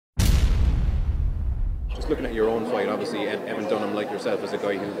Just looking at your own fight, obviously Evan Dunham, like yourself, is a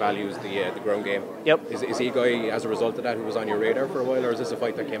guy who values the ground game. Yep. Is he a guy, as a result of that, who was on your radar for a while, or is this a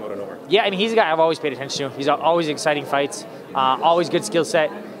fight that came out of nowhere? Yeah, I mean, he's a guy I've always paid attention to. He's always exciting fights, always good skill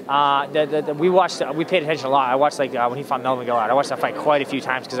set. We paid attention a lot. I watched when he fought Melvin Gillard. I watched that fight quite a few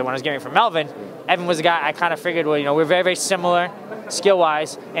times because when I was getting from Melvin, Evan was a guy I kind of figured, well, we're very, very similar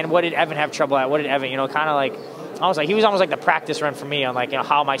skill-wise. And what did Evan have trouble at? What did Evan, kind of like, he was almost like the practice run for me on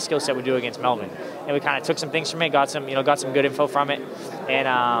how my skill set would do against Melvin. And we kind of took some things from it, got some good info from it, and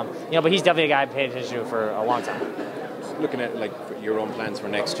but he's definitely a guy I paid attention to for a long time. Looking at your own plans for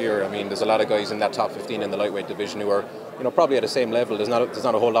next year, I mean, there's a lot of guys in that top 15 in the lightweight division who are, probably at the same level. There's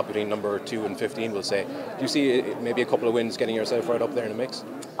not a whole lot between number 2 and 15, we'll say. Do you see maybe a couple of wins getting yourself right up there in the mix?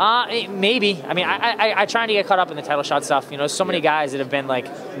 Maybe. I mean, I try to get caught up in the title shot stuff. So many guys that have been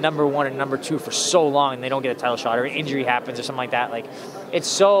number 1 and number 2 for so long, and they don't get a title shot, or an injury happens, or something like that.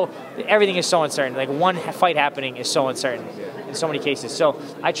 Everything is so uncertain. One fight happening is so uncertain in so many cases. So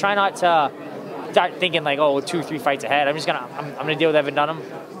I try not to start thinking 2, 3 fights ahead. I'm gonna deal with Evan Dunham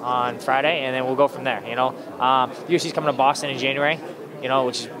on Friday, and then we'll go from there. UFC's coming to Boston in January,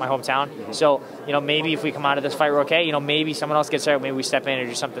 which is my hometown. So maybe if we come out of this fight, we're okay. Maybe someone else gets hurt, maybe we step in and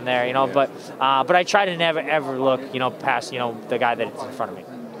do something there. But I try to never ever look past the guy that's in front of me.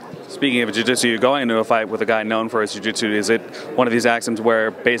 Speaking of jiu-jitsu, you're going into a fight with a guy known for his jiu-jitsu. Is it one of these axioms where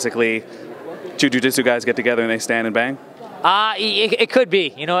basically 2 jiu-jitsu guys get together and they stand and bang? It could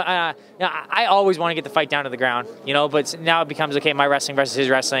be. I always want to get the fight down to the ground, but now it becomes, okay, my wrestling versus his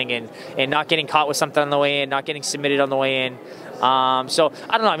wrestling, and not getting caught with something on the way in, not getting submitted on the way in. So,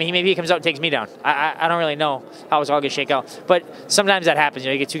 I don't know. I mean, maybe he comes out and takes me down. I don't really know how it's all going to shake out. But sometimes that happens.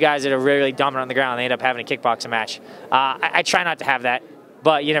 You get 2 guys that are really, really dominant on the ground, and they end up having a kickboxing match. I try not to have that,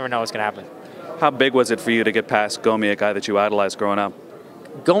 but you never know what's going to happen. How big was it for you to get past Gomi, a guy that you idolized growing up?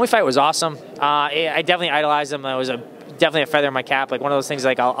 Gomi fight was awesome. I definitely idolized him. It was definitely a feather in my cap. One of those things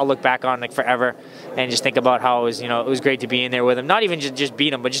I'll look back on forever and just think about how it was great to be in there with him. Not even just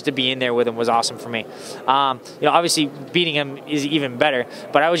beat him, but just to be in there with him was awesome for me. Obviously beating him is even better,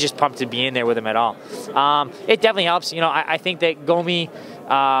 but I was just pumped to be in there with him at all. It definitely helps. I think that Gomi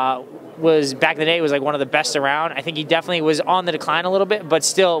was, back in the day, was one of the best around. I think he definitely was on the decline a little bit, but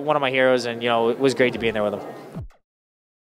still one of my heroes, and it was great to be in there with him.